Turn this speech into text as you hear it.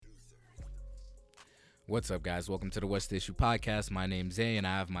What's up, guys? Welcome to the What's the Issue podcast. My name's Zay, and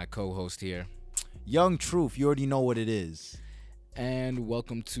I have my co-host here. Young Truth, you already know what it is. And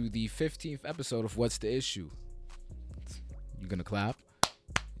welcome to the 15th episode of What's the Issue. You gonna clap?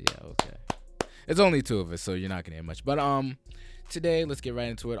 Yeah, okay. It's only two of us, so you're not gonna hear much. But today, let's get right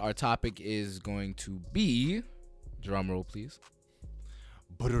into it. Our topic is going to be, drum roll, please.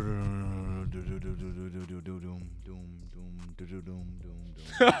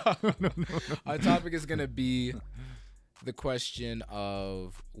 Our topic is going to be the question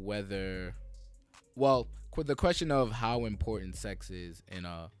of the question of how important sex is in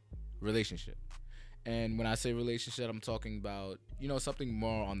a relationship. And when I say relationship, I'm talking about, something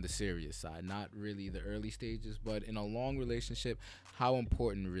more on the serious side, not really the early stages, but in a long relationship, how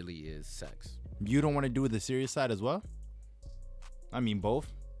important really is sex. You don't want to do the serious side as well? I mean,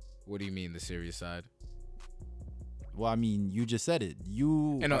 both. What do you mean, the serious side? Well, I mean, you just said it.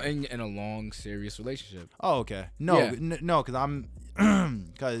 In a long, serious relationship. Oh, okay. No, Yeah. No,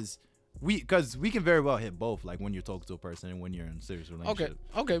 because we can very well hit both, like when you're talking to a person and when you're in a serious relationship.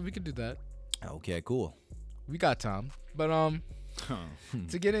 Okay, we can do that. Okay, cool. We got time. But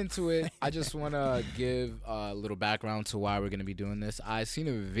to get into it, I just want to give a little background to why we're going to be doing this. I seen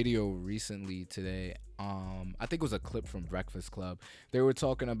a video recently today. I think it was a clip from Breakfast Club. They were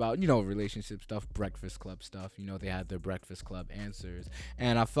talking about, relationship stuff, Breakfast Club stuff. They had their Breakfast Club answers.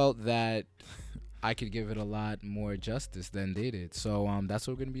 And I felt that I could give it a lot more justice than they did. So that's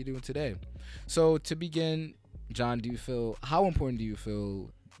what we're going to be doing today. So to begin, John, how important do you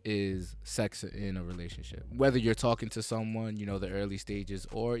feel is sex in a relationship? Whether you're talking to someone, the early stages,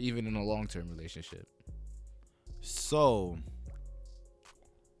 or even in a long-term relationship. So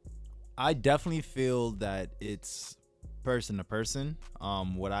I definitely feel that it's person to person.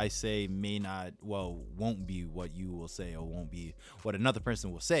 What I say won't be what you will say, or won't be what another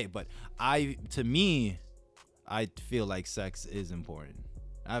person will say. But I feel like sex is important.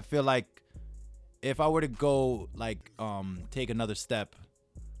 I feel like if I were to go take another step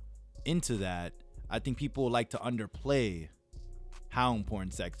into that, I think people like to underplay how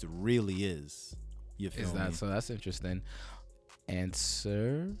important sex really is. You feel me? So that's interesting.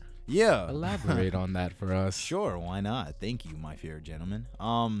 Answer. Yeah. Elaborate on that for us. Sure, why not? Thank you, my fair gentleman.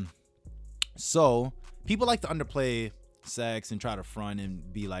 So people like to underplay sex and try to front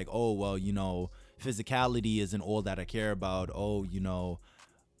and be like, oh, well, physicality isn't all that I care about. Oh,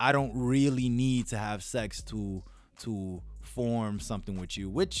 I don't really need to have sex to form something with you,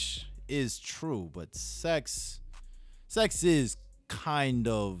 which is true, but sex is kind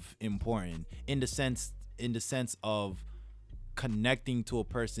of important in the sense of connecting to a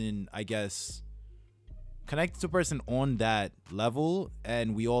person, I guess, connecting to a person on that level,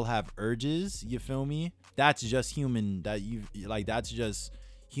 and we all have urges, you feel me? That's just human, that's just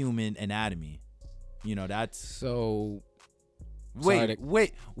human anatomy. That's So wait,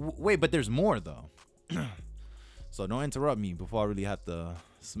 but there's more though. So don't interrupt me before I really have to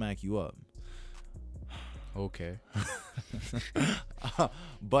smack you up. Okay.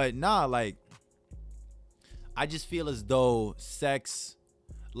 But nah, I just feel as though sex,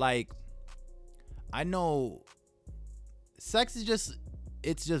 I know sex is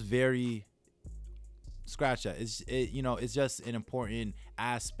it's just very, scratch that. It's just an important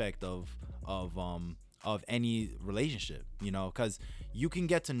aspect of any relationship, because you can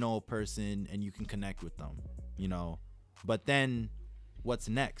get to know a person and you can connect with them, but then what's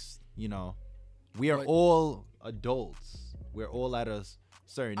next? We are all adults. We're all at a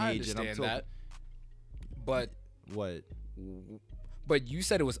certain I age. understand And that. But what? But you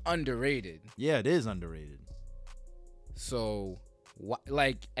said it was underrated. Yeah, it is underrated. So,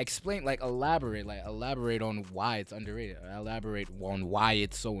 explain, elaborate on why it's underrated. Elaborate on why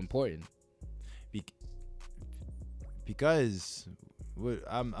it's so important. Because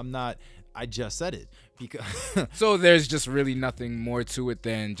I'm not. I just said it. Because So there's just really nothing more to it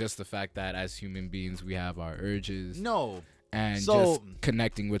than just the fact that as human beings we have our urges. No. And So, just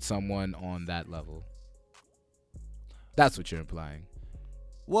connecting with someone on that level. That's what you're implying.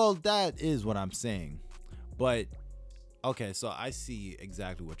 well, that is what I'm saying. But okay, so I see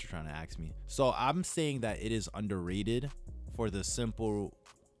exactly what you're trying to ask me. So I'm saying that it is underrated for the simple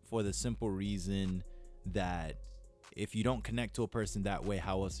reason that if you don't connect to a person that way,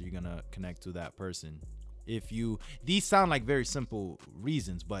 how else are you gonna connect to that person? These sound like very simple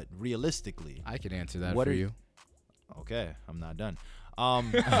reasons, but realistically, I can answer that what for are you. Okay, I'm not done.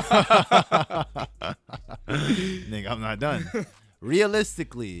 Nigga, I'm not done.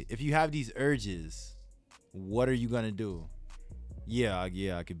 Realistically, if you have these urges, what are you gonna do? Yeah,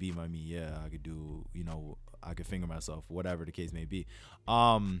 I could be my me. Yeah, I could do, I could finger myself, whatever the case may be.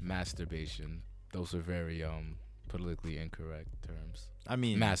 Masturbation. Those are very politically incorrect terms. I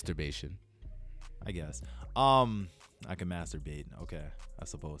mean, Masturbation. I guess. I can masturbate. Okay, I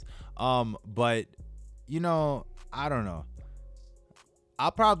suppose. But I don't know.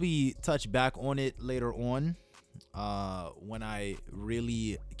 I'll probably touch back on it later on, when I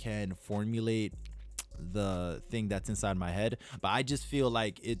really can formulate the thing that's inside my head. But I just feel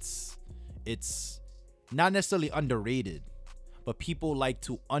like it's not necessarily underrated, but people like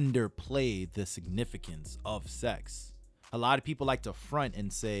to underplay the significance of sex. A lot of people like to front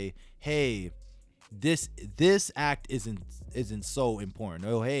and say, "Hey, this act isn't so important.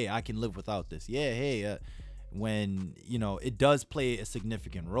 Oh, hey, I can live without this. Yeah, hey, when it does play a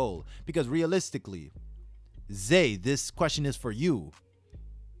significant role, because realistically, Zay, this question is for you.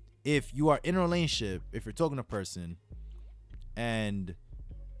 If you are in a relationship, if you're talking to a person and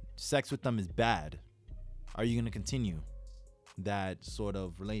sex with them is bad, are you going to continue that sort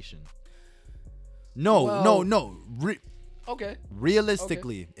of relation? No. Okay.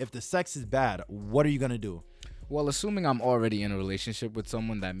 Realistically, if the sex is bad, what are you going to do? Well, assuming I'm already in a relationship with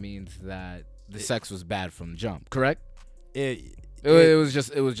someone, that means that the sex was bad from jump, correct? It was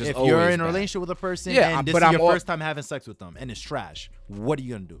just if always you're in a bad. relationship with a person, Yeah, and this but is I'm your first time having sex with them and it's trash, what are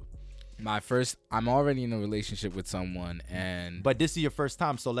you going to do? I'm already in a relationship with someone, and but this is your first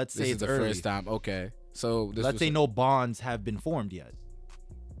time, so let's say this it's is the early. first time. Okay, so let's say no bonds have been formed yet.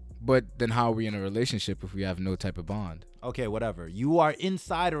 But then how are we in a relationship if we have no type of bond? Okay, whatever. You are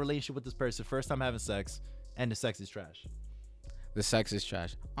inside a relationship with this person, first time having sex, and the sex is trash. The sex is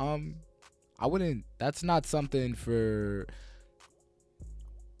trash. I wouldn't. That's not something for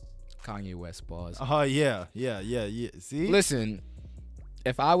Kanye West. Pause. Yeah. See, listen.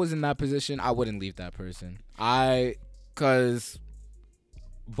 If I was in that position, I wouldn't leave that person. Cause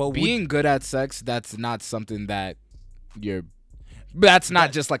being good at sex, that's not something that that's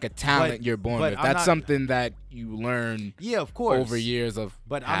not just like a talent you're born with. That's something that you learn, of course, over years of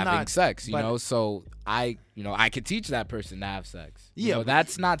having sex, you know? So I could teach that person to have sex.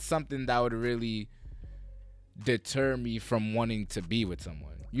 That's not something that would really deter me from wanting to be with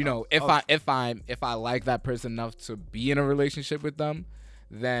someone. If I like that person enough to be in a relationship with them,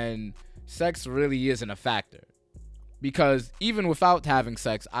 then sex really isn't a factor. Because even without having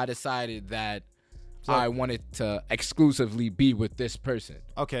sex, I decided that I wanted to exclusively be with this person.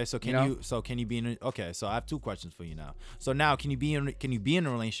 Okay, so can you be in? Okay, so I have two questions for you now. So now, can you be in a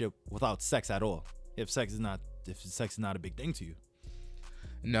relationship without sex at all? If sex is not a big thing to you?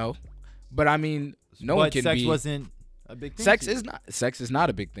 No, but I mean, one can sex be. wasn't a big thing. Sex is not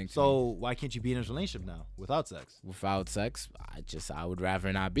a big thing. So why can't you be in a relationship now without sex? Without sex, I would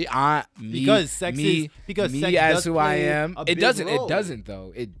rather not be. Because sex as who I am. It doesn't. Role. It doesn't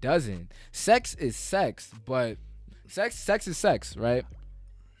though. It doesn't. Sex is sex, but sex is sex, right?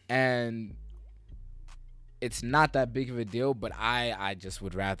 And it's not that big of a deal. But I just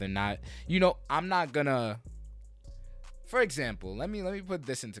would rather not. I'm not gonna. For example, let me put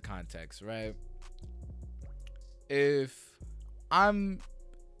this into context, right? If I'm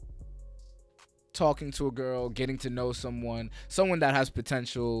talking to a girl, getting to know someone that has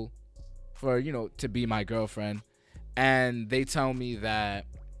potential for, to be my girlfriend, and they tell me that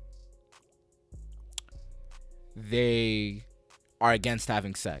they are against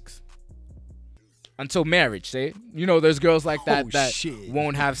having sex until marriage, say, there's girls like that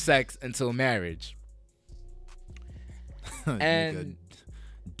won't have sex until marriage. And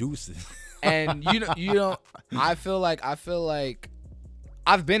deuces. And I feel like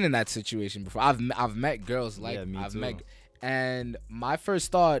I've been in that situation before. I've met girls like I've met, and my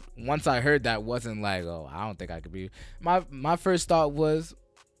first thought once I heard that wasn't like, oh, I don't think I could be. My first thought was,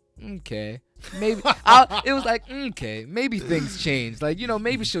 okay, maybe. It was like, okay, maybe things change. Like,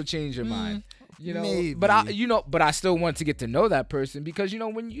 maybe she'll change her mind. Maybe. But I still want to get to know that person, because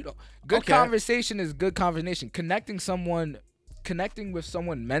good conversation is good conversation. Connecting with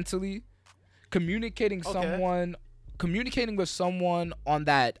someone mentally. Communicating with someone on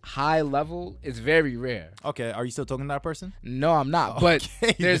that high level is very rare. Okay, are you still talking to that person? No, I'm not. But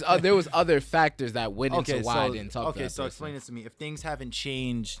there was other factors that went into why I didn't talk to that person. Okay, so explain this to me. If things haven't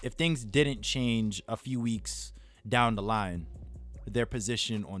changed, if things didn't change a few weeks down the line, their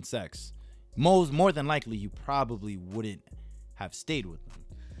position on sex, more than likely you probably wouldn't have stayed with them.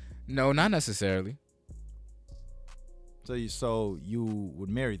 No, not necessarily. So you would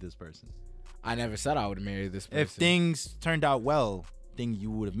marry this person? I never said I would marry this person. If things turned out well, then you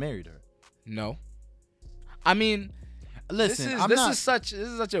would have married her. No. I mean, listen, I'm this not.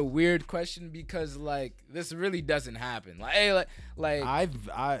 is such a weird question because like this really doesn't happen. Like hey, like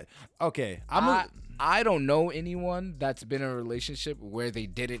Okay. I don't know anyone that's been in a relationship where they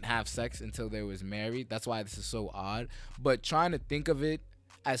didn't have sex until they was married. That's why this is so odd. But trying to think of it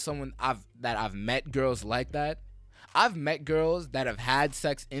as someone I've met girls like that. I've met girls that have had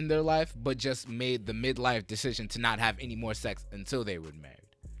sex in their life, but just made the midlife decision to not have any more sex until they were married.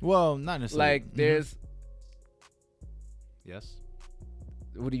 Well, not necessarily. Like there's Yes.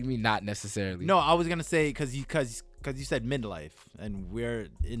 what do you mean not necessarily? No, I was gonna say because you said midlife, and we're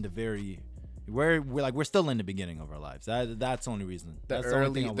in the we're still in the beginning of our lives. That's the only reason. That's the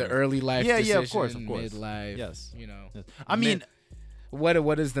only thing the early life yeah, decision, of course. midlife. Yes. You know. Yes. I mean,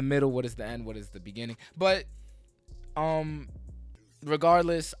 what is the middle? What is the end? What is the beginning? But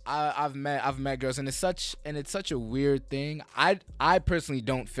regardless, I've met girls, and it's such a weird thing. I personally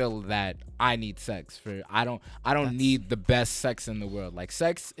don't feel that I need sex for. I don't need the best sex in the world. Like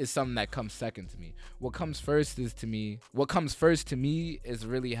sex is something that comes second to me. What comes first to me is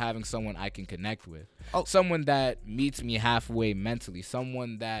really having someone I can connect with. Oh. Someone that meets me halfway mentally.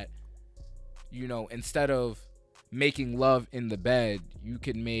 Someone that, you know, instead of making love in the bed, you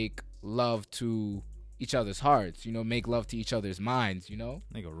can make love to each other's hearts, you know, make love to each other's minds, you know.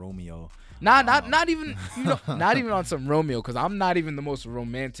 Like a Romeo. Not even, you know, not even on some Romeo, because I'm not even the most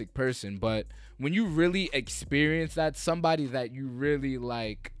romantic person. But when you really experience that, somebody that you really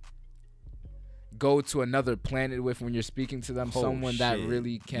like go to another planet with when you're speaking to them, someone that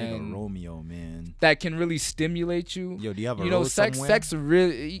really can, like a Romeo, man, that can really stimulate you. Yo, do you have a you know, road sex somewhere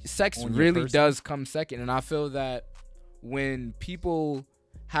really does come second, and I feel that when people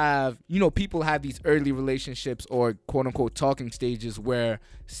have these early relationships or quote unquote talking stages where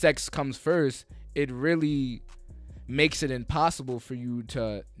sex comes first, it really makes it impossible for you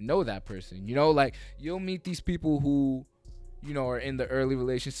to know that person. You know, like you'll meet these people who, you know, are in the early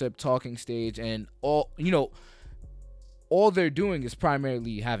relationship talking stage, and all they're doing is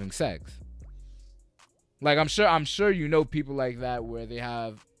primarily having sex. Like I'm sure you know people like that where they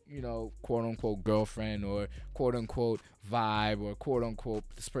have, you know, quote unquote girlfriend or quote unquote vibe or quote unquote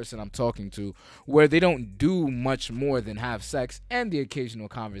this person I'm talking to, where they don't do much more than have sex and the occasional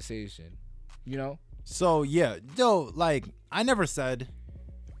conversation, you know? So yeah, though, like I never said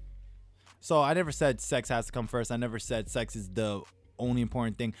sex has to come first. I never said sex is the only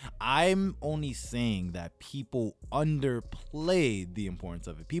important thing. I'm only saying that people underplay the importance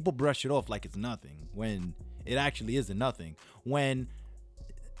of it. People brush it off like it's nothing when it actually isn't nothing. When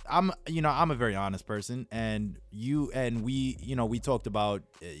I'm a very honest person, and we talked about,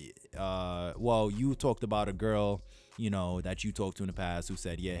 you talked about a girl, you know, that you talked to in the past who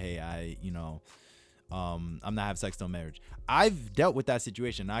said, yeah, hey, I'm not having sex till marriage. I've dealt with that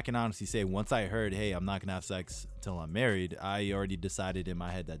situation. I can honestly say once I heard, hey, I'm not gonna have sex till I'm married, I already decided in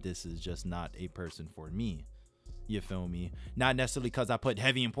my head that this is just not a person for me. You feel me? Not necessarily because I put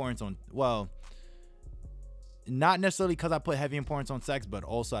heavy importance on, not necessarily because I put heavy importance on sex, but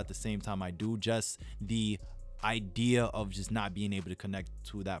also at the same time I do. Just the idea of just not being able to connect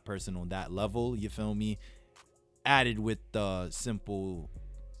to that person on that level, you feel me, added with the simple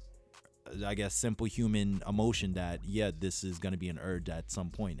human emotion that, yeah, this is gonna be an urge at some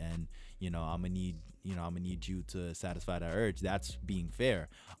point, and I'm gonna need you to satisfy that urge. That's being fair.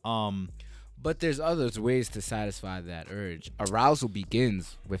 But there's other ways to satisfy that urge. Arousal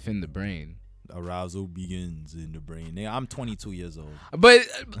begins within the brain. Arousal begins in the brain. I'm 22 years old. But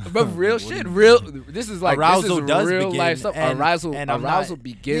real shit, this is like arousal does real begin, life stuff. and Arousal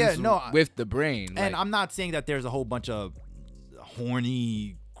begins with the brain. And I'm not saying that there's a whole bunch of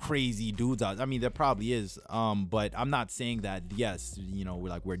horny, crazy dudes out. I mean, there probably is. But I'm not saying that, yes,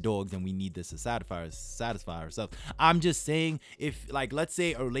 we're dogs and we need this to satisfy ourselves. I'm just saying, if, like, let's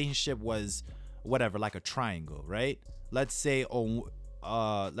say a relationship was whatever, like a triangle, right? Let's say,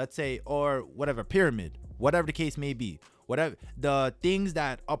 or whatever, pyramid, whatever the case may be, whatever the things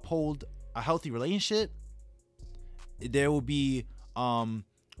that uphold a healthy relationship, there will be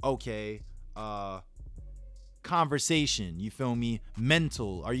conversation, you feel me,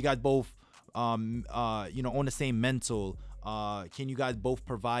 mental, are you guys both on the same mental, can you guys both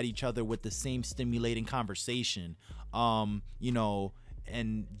provide each other with the same stimulating conversation, and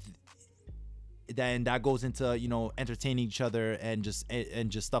then that goes into entertaining each other and just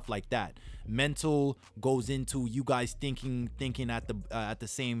stuff like that. Mental goes into you guys thinking at the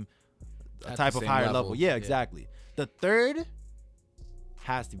same type of higher level. Yeah, exactly. The third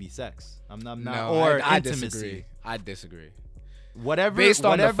has to be sex. I'm not, or I intimacy. I disagree. whatever based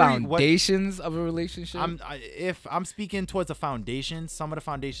on the whatever what foundations of a relationship. if I'm speaking towards a foundation, some of the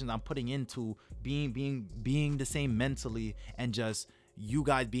foundations I'm putting into being the same mentally, and just you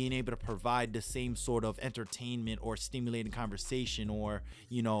guys being able to provide the same sort of entertainment or stimulating conversation, or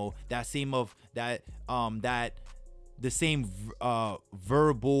that same of that the same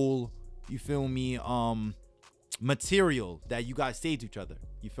verbal, you feel me, material that you guys say to each other.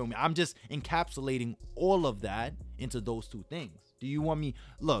 You feel me? I'm just encapsulating all of that into those two things. Do you want me?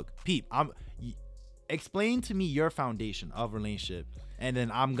 Look, Peep, explain to me your foundation of relationship, and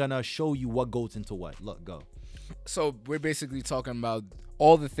then I'm gonna show you what goes into what. Look, go. So we're basically talking about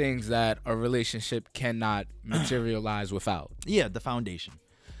all the things that a relationship cannot materialize without. Yeah, the foundation.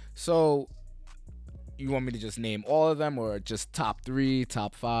 So you want me to just name all of them, or just top 3,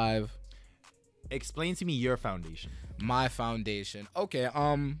 top 5? Explain to me your foundation. My foundation. Okay.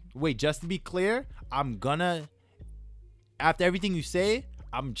 Wait, just to be clear, after everything you say,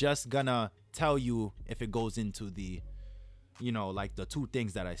 I'm just gonna tell you if it goes into the, like the two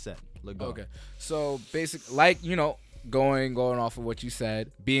things that I said. Look, go. Okay. So basically, going off of what you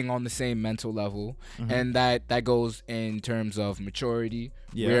said, being on the same mental level, and that goes in terms of maturity,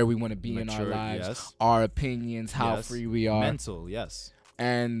 where we want to be in our lives, yes. Our opinions, how free we are. Mental, yes.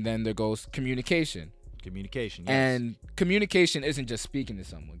 And then there goes communication. Communication, yes. And communication isn't just speaking to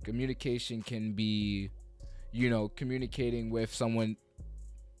someone. Communication can be, communicating with someone,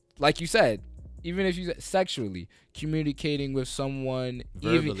 like you said, even if you said sexually, communicating with someone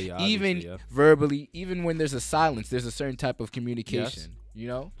verbally, even verbally, even when there's a silence, there's a certain type of communication,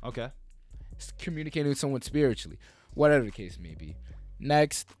 Okay. It's communicating with someone spiritually, whatever the case may be.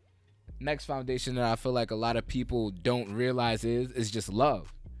 Next foundation that I feel like a lot of people don't realize is just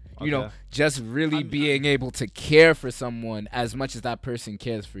love. Okay. Just really being able to care for someone as much as that person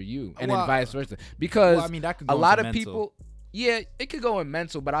cares for you, and then vice versa. Because that could go a lot into of mental. people, it could go in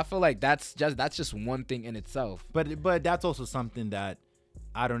mental, but I feel like that's just one thing in itself. But that's also something that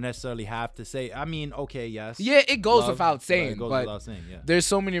I don't necessarily have to say. I mean, okay, yes. Yeah, it goes love, without saying. It goes but without saying, yeah. There's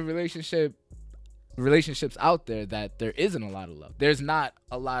so many relationships out there that there isn't a lot of love. There's not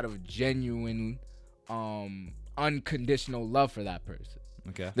a lot of genuine, unconditional love for that person.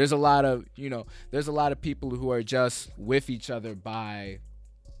 Okay. There's a lot of people who are just with each other by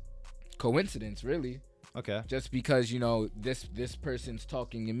coincidence, really. Okay. Just because this person's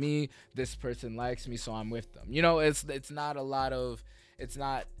talking to me, this person likes me, so I'm with them. It's not a lot of,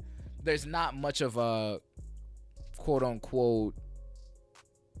 there's not much of a quote unquote,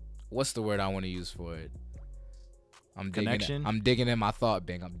 what's the word I want to use for it? Connection. I'm digging in my thought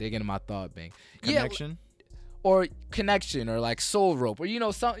bank. Connection. Or connection, or like soul rope, or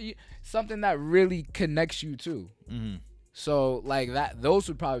something that really connects you too. Mm-hmm. So like that, those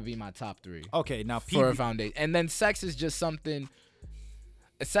would probably be my top 3. Okay, now for a foundation, and then sex is just something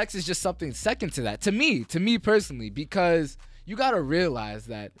second to that. To me personally, because you gotta realize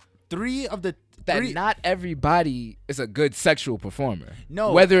that not everybody is a good sexual performer.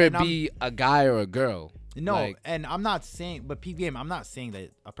 No, whether it be a guy or a girl. No, and I'm not saying, but PBM, I'm not saying that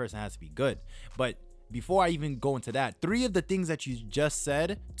a person has to be good, but before I even go into that, 3 of the things that you just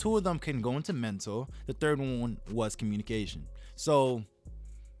said, 2 of them can go into mental. The third one was communication. So,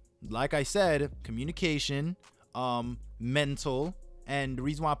 like I said, communication, mental, and the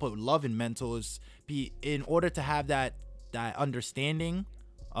reason why I put love in mental is in order to have that understanding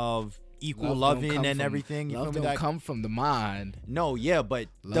of equal loving and everything. Love don't come from the mind. No, yeah, but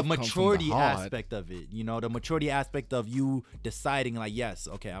the maturity heart. aspect of it, the maturity aspect of you deciding like, yes,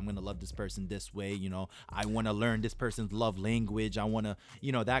 okay, I'm gonna love this person this way. I want to learn this person's love language. I want to,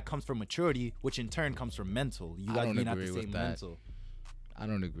 that comes from maturity, which in turn comes from mental. You guys may not the same mental. I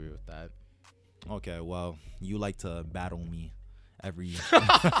don't agree with that. Okay, well, you like to battle me every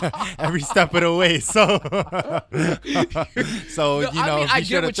step of the way, so I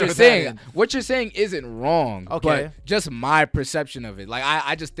get what you're saying. What you're saying isn't wrong. Okay, but just my perception of it, like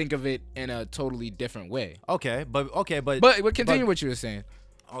I just think of it in a totally different way. But continue what you were saying.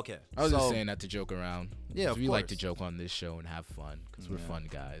 Okay, I was just saying that to joke around. Yeah, we like to joke on this show and have fun because we're fun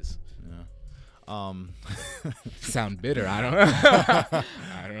guys. Yeah. Sound bitter. I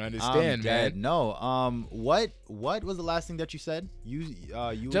don't understand, man. No. What was the last thing that you said?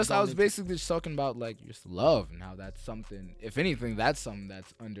 I was basically just talking about like just love and how that's something. If anything, that's something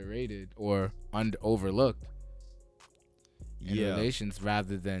that's underrated or overlooked in relations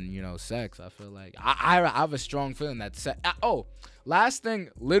rather than sex. I feel like I have a strong feeling that sex.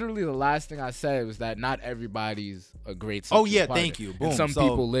 Literally the last thing I said was that not everybody's a great sexual partner. Thank you. Boom. And some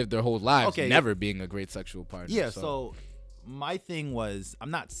people live their whole lives never being a great sexual partner. Yeah, so my thing was,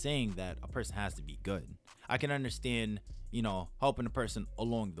 I'm not saying that a person has to be good. I can understand, helping the person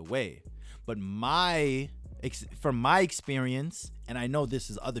along the way. But from my experience, and I know this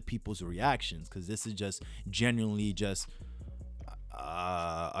is other people's reactions, because this is just genuinely just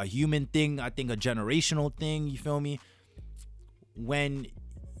a human thing. I think a generational thing. You feel me? When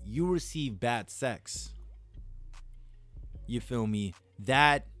you receive bad sex, you feel me?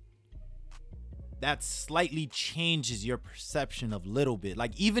 That slightly changes your perception of little bit.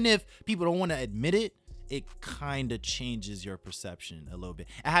 Like, even if people don't want to admit it, it kind of changes your perception a little bit.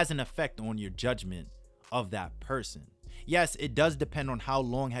 It has an effect on your judgment of that person. Yes, it does depend on how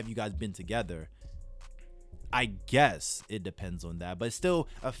long have you guys been together. I guess it depends on that, but it still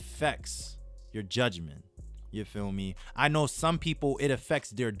affects your judgment. You feel me? I know some people, it affects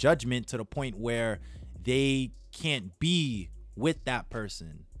their judgment to the point where they can't be with that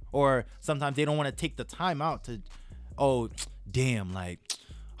person, or sometimes they don't want to take the time out to, oh damn, like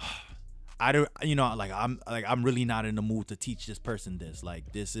I don't, I'm really not in the mood to teach this person this.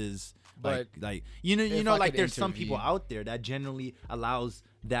 Like, this is like like there's some people out there that generally allows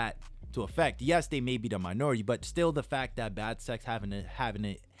that to affect. Yes, they may be the minority, but still, the fact that bad sex having a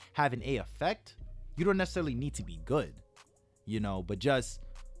effect, you don't necessarily need to be good, but just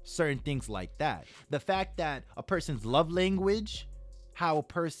certain things like that. The fact that a person's love language, how a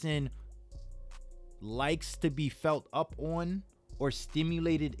person likes to be felt up on or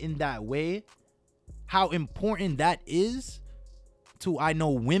stimulated in that way, how important that is to, I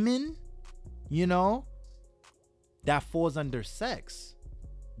know, women, that falls under sex.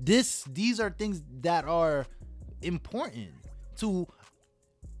 These are things that are important to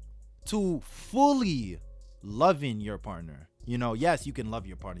fully loving your partner. Yes, you can love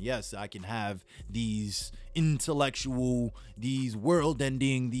your partner. Yes, I can have these intellectual, these world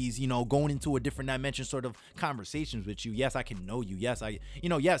ending, these, going into a different dimension sort of conversations with you. Yes, I can know you. Yes,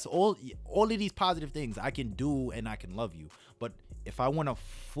 yes, all of these positive things I can do, and I can love you. But if I want to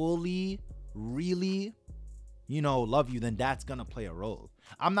fully, really, love you, then that's going to play a role.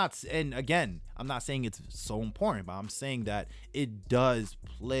 I'm not saying it's so important, but I'm saying that it does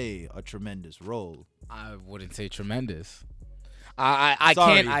play a tremendous role. I wouldn't say tremendous. I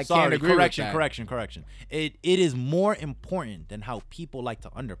can't agree with that. Correction. It is more important than how people like to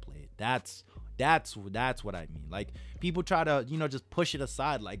underplay it. That's what I mean. Like, people try to, just push it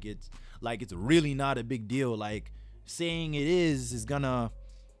aside like it's really not a big deal. Like, saying it is gonna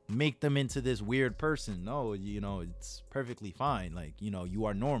make them into this weird person. No, it's perfectly fine. Like, you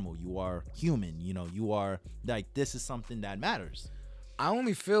are normal, you are human, you are, like, this is something that matters. I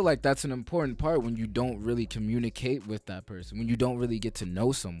only feel like that's an important part when you don't really communicate with that person, when you don't really get to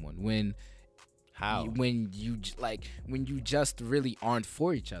know someone, when you just really aren't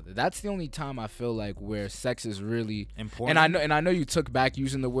for each other. That's the only time I feel like where sex is really important. And I know you took back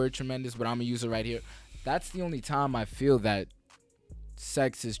using the word tremendous, but I'm gonna use it right here. That's the only time I feel that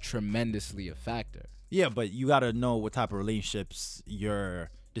sex is tremendously a factor. Yeah, but you gotta know what type of relationships you're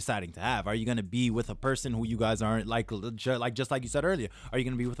deciding to have. Are you gonna be with a person who you guys aren't just like you said earlier? Are you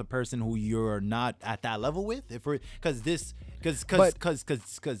gonna be with a person who you're not at that level with? Because this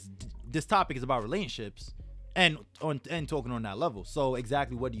topic is about relationships and talking on that level. So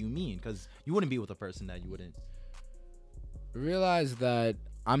exactly what do you mean? Because you wouldn't be with a person that you wouldn't realize that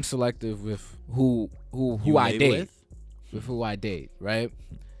I'm selective with who I date. With who I date, right?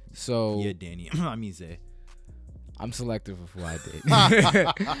 So yeah, Danny. I mean, Zay. I'm selective with who I date.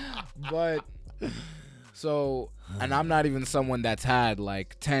 But so, and I'm not even someone that's had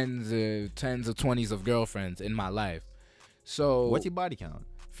like tens or 20s of girlfriends in my life. So what's your body count?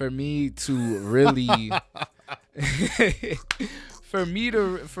 For me to really for me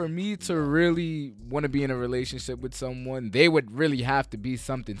to really want to be in a relationship with someone, they would really have to be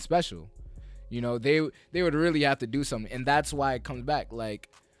something special. They would really have to do something. And that's why it comes back, like,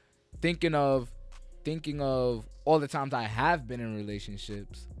 thinking of all the times I have been in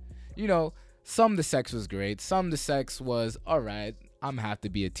relationships. Some of the sex was great. Some of the sex was all right. I'm gonna have to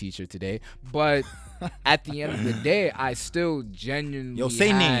be a teacher today. But at the end of the day, I still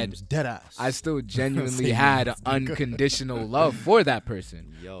genuinely names, deadass. I still genuinely had unconditional love for that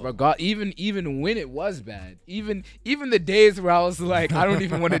person. Even when it was bad. Even the days where I was like, I don't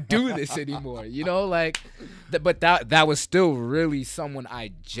even want to do this anymore. But that was still really someone I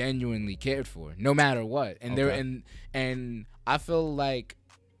genuinely cared for, no matter what. And and I feel like,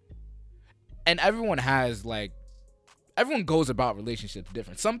 and everyone goes about relationships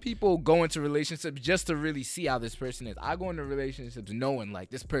different. Some people go into relationships just to really see how this person is. I go into relationships knowing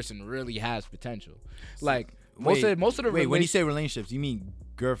like this person really has potential. Like most of the when you say relationships, you mean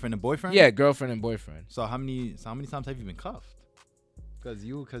girlfriend and boyfriend? Yeah, girlfriend and boyfriend. So how many times have you been cuffed? Cause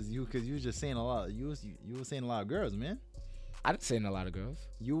you was just saying a lot. You were saying a lot of girls, man. I didn't say in a lot of girls.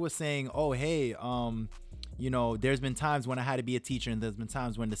 You were saying, oh, hey, there's been times when I had to be a teacher, and there's been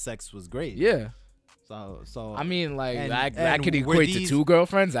times when the sex was great. Yeah. So I mean, like that and could were equate these- to 2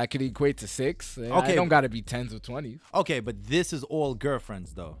 girlfriends. That could equate to 6. Okay. I don't gotta be 10s or 20s. Okay, but this is all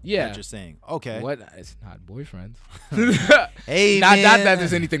girlfriends, though. Yeah. That you're saying. Okay. What? It's not boyfriends. Hey, not man. that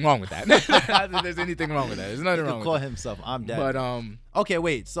there's anything wrong with that. Not that there's anything wrong with that. There's nothing He wrong could with call that. himself. I'm dead. But Okay,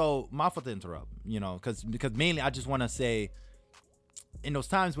 wait. So my fault to interrupt. Because mainly I just want to say, in those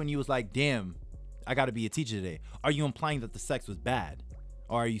times when you was like, damn, I got to be a teacher today. Are you implying that the sex was bad,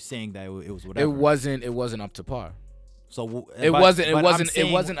 or are you saying that it was whatever? it wasn't up to par. So It but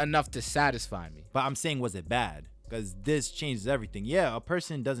wasn't enough to satisfy me. But I'm saying, was it bad? Because this changes everything. Yeah, a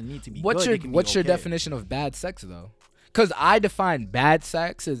person doesn't need to be What's good. your definition of bad sex though? Because I define bad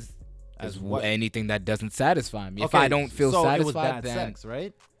sex as what? anything that doesn't satisfy me. If Okay, I don't feel so satisfied, it was bad then sex,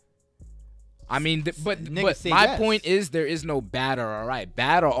 right? I mean, but Niggas say my yes. point is there is no bad or all right.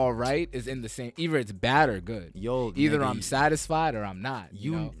 Bad or all right is in the same. Either it's bad or good. Yo, either nigga, I'm satisfied or I'm not.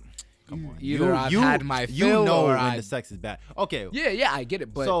 You know? Come on. Either I've had my fill or when the sex is bad. Okay. Yeah, I get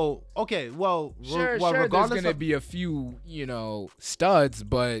it. But So okay, well, sure, regardless there's gonna of, be a few, studs,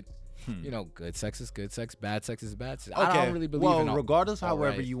 but good sex is good sex, bad sex is bad sex. I don't really believe in all. Regardless,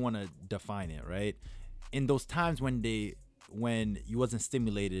 however right. you want to define it, right? In those times when you wasn't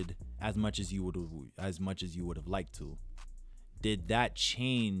stimulated as much as you would have liked to, did that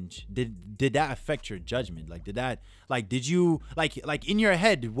change? Did that affect your judgment? Like, did you like in your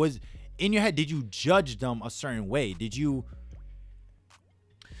head did you judge them a certain way? Did you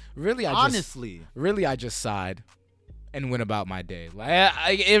really? I just sighed and went about my day.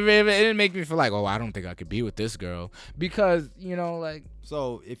 Like it didn't make me feel like, oh, I don't think I could be with this girl because like.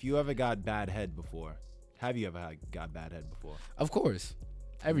 So if you ever got bad head before, have you ever got bad head before? Of course,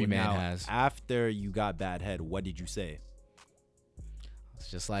 every man Now, has. After you got bad head, what did you say? It's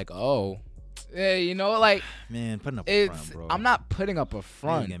just like, oh, yeah, like man, putting up a front, bro. I'm not putting up a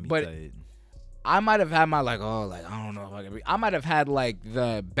front, but tight. I might have had my I don't know if I can be. I might have had like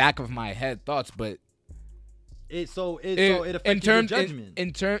the back of my head thoughts, but it affected your judgment.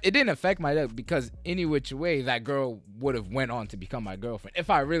 It didn't affect my judgment because any which way that girl would have went on to become my girlfriend if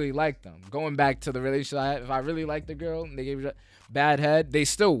I really liked them. Going back to the relationship I had, if I really liked the girl and they gave me bad head, they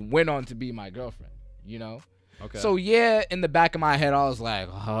still went on to be my girlfriend. Okay. So yeah, in the back of my head, I was like,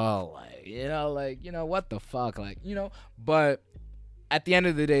 oh, what the fuck, but at the end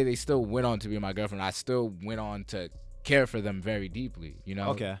of the day, they still went on to be my girlfriend. I still went on to care for them very deeply,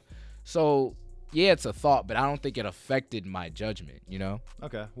 Okay. So yeah, it's a thought, but I don't think it affected my judgment,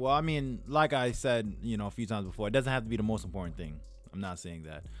 Okay. Well, I mean, like I said, a few times before, it doesn't have to be the most important thing. I'm not saying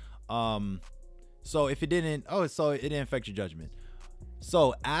that. So if it didn't, so it didn't affect your judgment.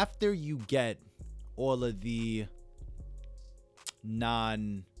 So after you get all of the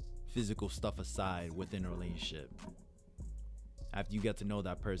non-physical stuff aside within a relationship, after you get to know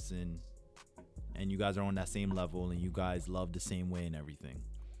that person and you guys are on that same level and you guys love the same way and everything,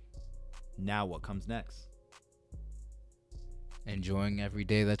 now what comes next? Enjoying every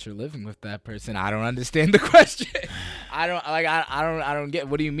day that you're living with that person. I don't understand the question. I don't get.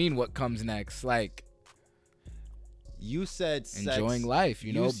 What do you mean? What comes next? Like, you said sex, enjoying life.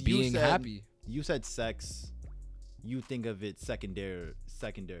 Being happy. You said sex. You think of it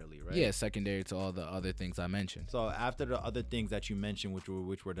secondarily, right? Yeah, secondary to all the other things I mentioned. So after the other things that you mentioned,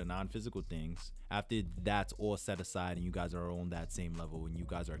 which were the non-physical things, after that's all set aside and you guys are on that same level and you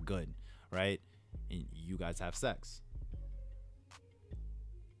guys are good, right? And you guys have sex.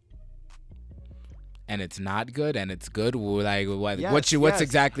 And it's not good, and it's good. Like, Yes, what's yes.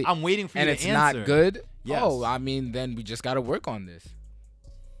 exactly? I'm waiting for you and to it's answer. not good. Yes. Oh, I mean, then we just gotta work on this.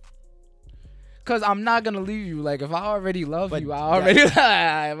 Cause I'm not gonna leave you. Like, if I already love you, I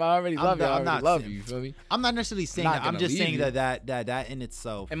already love you. You feel me? I'm not necessarily saying Not that. I'm gonna just leave saying you. that in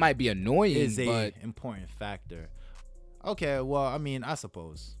itself It might be annoying, is a but important factor. Okay, well, I mean, I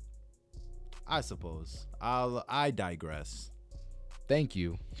suppose. I digress. thank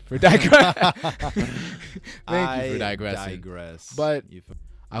you for digressing. Thank you for digressing. Digress. But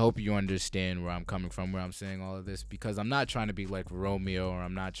I hope you understand where I'm coming from, where I'm saying all of this, because I'm not trying to be like Romeo, or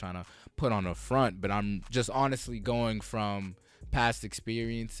I'm not trying to put on a front, but I'm just honestly going from past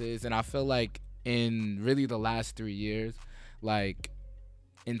experiences. And I feel like in really the last 3 years, like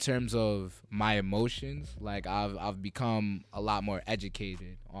in terms of my emotions, like I've become a lot more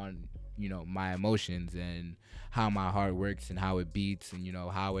educated on, my emotions and how my heart works and how it beats, and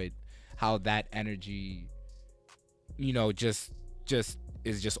how that energy, just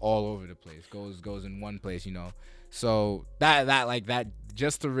is just all over the place, goes in one place, so that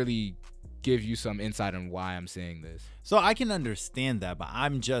just to really give you some insight on why I'm saying this. So I can understand that, but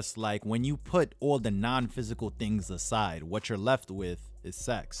I'm just like, when you put all the non-physical things aside, what you're left with is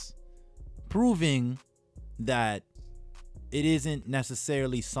sex. Proving that it isn't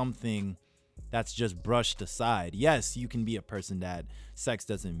necessarily something that's just brushed aside. Yes, you can be a person that sex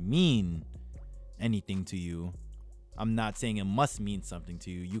doesn't mean anything to you. I'm not saying it must mean something to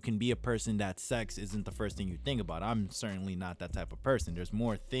you. You can be a person that sex isn't the first thing you think about. I'm certainly not that type of person. There's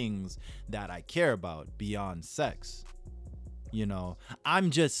more things that I care about beyond sex. You know, I'm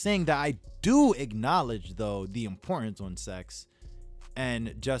just saying that I do acknowledge, though, the importance on sex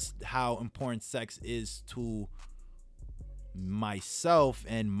and just how important sex is to myself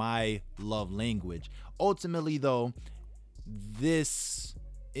and my love language. Ultimately, though, this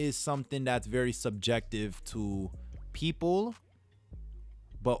is something that's very subjective to people,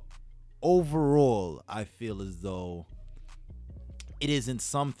 but overall I feel as though it isn't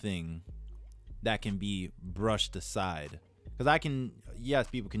something that can be brushed aside, because yes,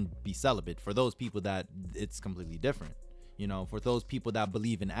 people can be celibate. For those people that it's completely different, you know, for those people that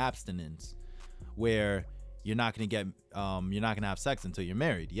believe in abstinence, where you're not going to have sex until you're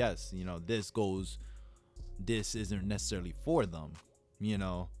married. Yes, you know, this isn't necessarily for them, you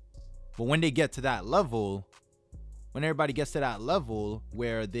know. But when they get to that level, when everybody gets to that level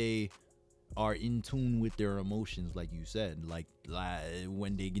where they are in tune with their emotions, like you said, like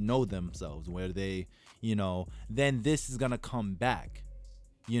when they know themselves, where they, you know, then this is going to come back,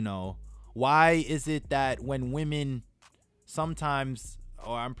 you know. Why is it that when women sometimes,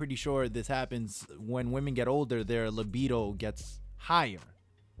 or I'm pretty sure this happens, when women get older, their libido gets higher?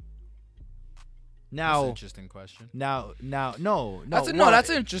 Now, That's an interesting question. No. That's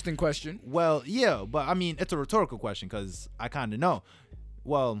an interesting question. Well, yeah, but I mean, it's a rhetorical question because I kind of know.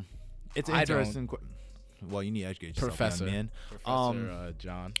 Well, it's an interesting. Well, you need to educate yourself, Professor, man. Professor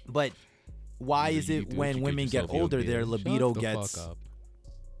John. But why is it when women get older, their libido gets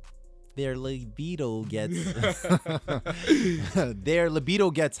their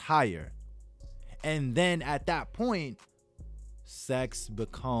libido gets higher, and then at that point, sex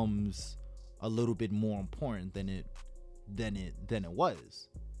becomes a little bit more important than it was.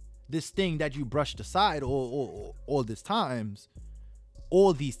 This thing that you brushed aside all these times,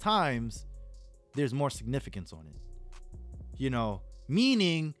 there's more significance on it. You know,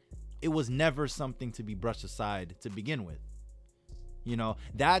 meaning it was never something to be brushed aside to begin with. You know,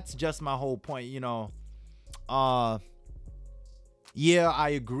 that's just my whole point, you know. Yeah, I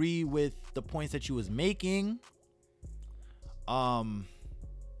agree with the points that you was making.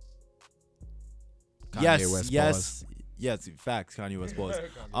 Yes, facts. Kanye West pause.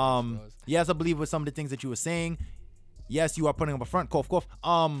 Yes, I believe with some of the things that you were saying. Yes, you are putting up a front. Cough.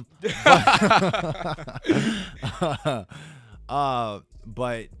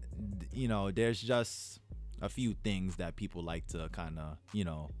 But you know, there's just a few things that people like to kind of, you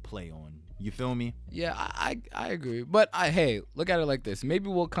know, play on. You feel me? Yeah, I agree. But hey, look at it like this. Maybe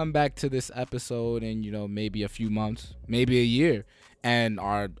we'll come back to this episode in, you know, maybe a few months, maybe a year, and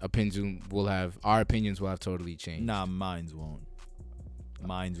our opinions will have totally changed. Nah, mine won't.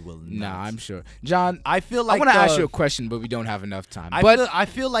 Mine will not. Nah, I'm sure. John, I feel like I want to ask you a question, but we don't have enough time. I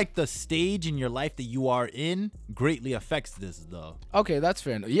feel like the stage in your life that you are in greatly affects this, though. Okay, that's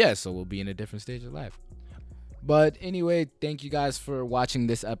fair enough. Yeah, so we'll be in a different stage of life. But anyway, thank you guys for watching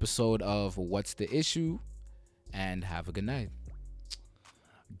this episode of What's the Issue, and have a good night.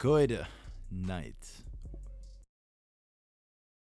 Good night.